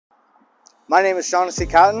My name is Shaughnessy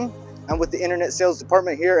Cotton. I'm with the Internet Sales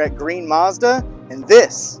Department here at Green Mazda, and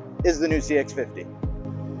this is the new CX-50.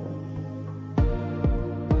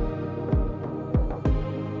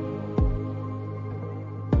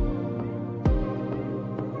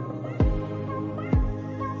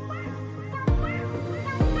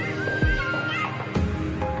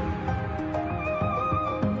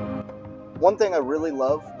 One thing I really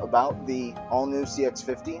love about the all-new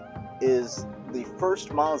CX-50 is the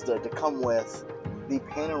first Mazda to come with the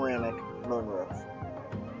panoramic moonroof.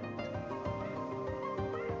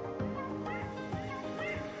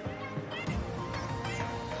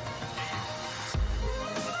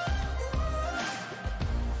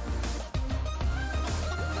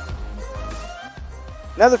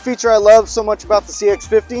 Another feature I love so much about the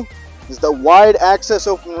CX-50 is the wide access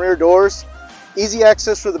open rear doors. Easy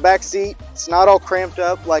access for the back seat. It's not all cramped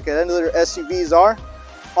up like other SUVs are.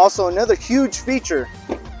 Also, another huge feature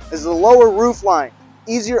is the lower roof line.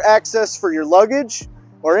 Easier access for your luggage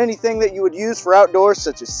or anything that you would use for outdoors,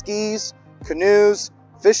 such as skis, canoes,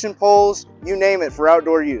 fishing poles, you name it, for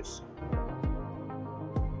outdoor use.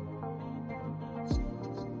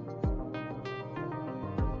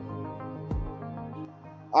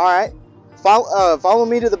 All right, follow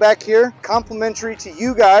me to the back here. Complimentary to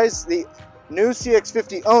you guys, the new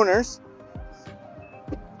CX-50 owners.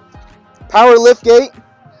 Power liftgate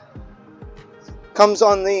comes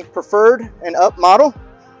on the preferred and up model.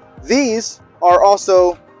 These are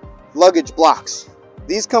also luggage blocks.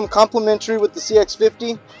 These come complimentary with the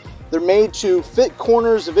CX-50. They're made to fit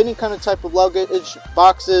corners of any kind of type of luggage,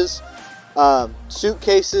 boxes,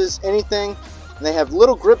 suitcases, anything. And they have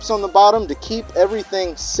little grips on the bottom to keep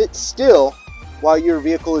everything sit still while your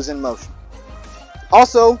vehicle is in motion.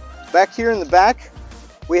 Also, back here in the back,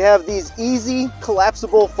 we have these easy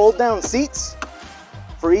collapsible fold down seats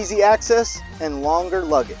for easy access and longer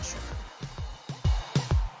luggage.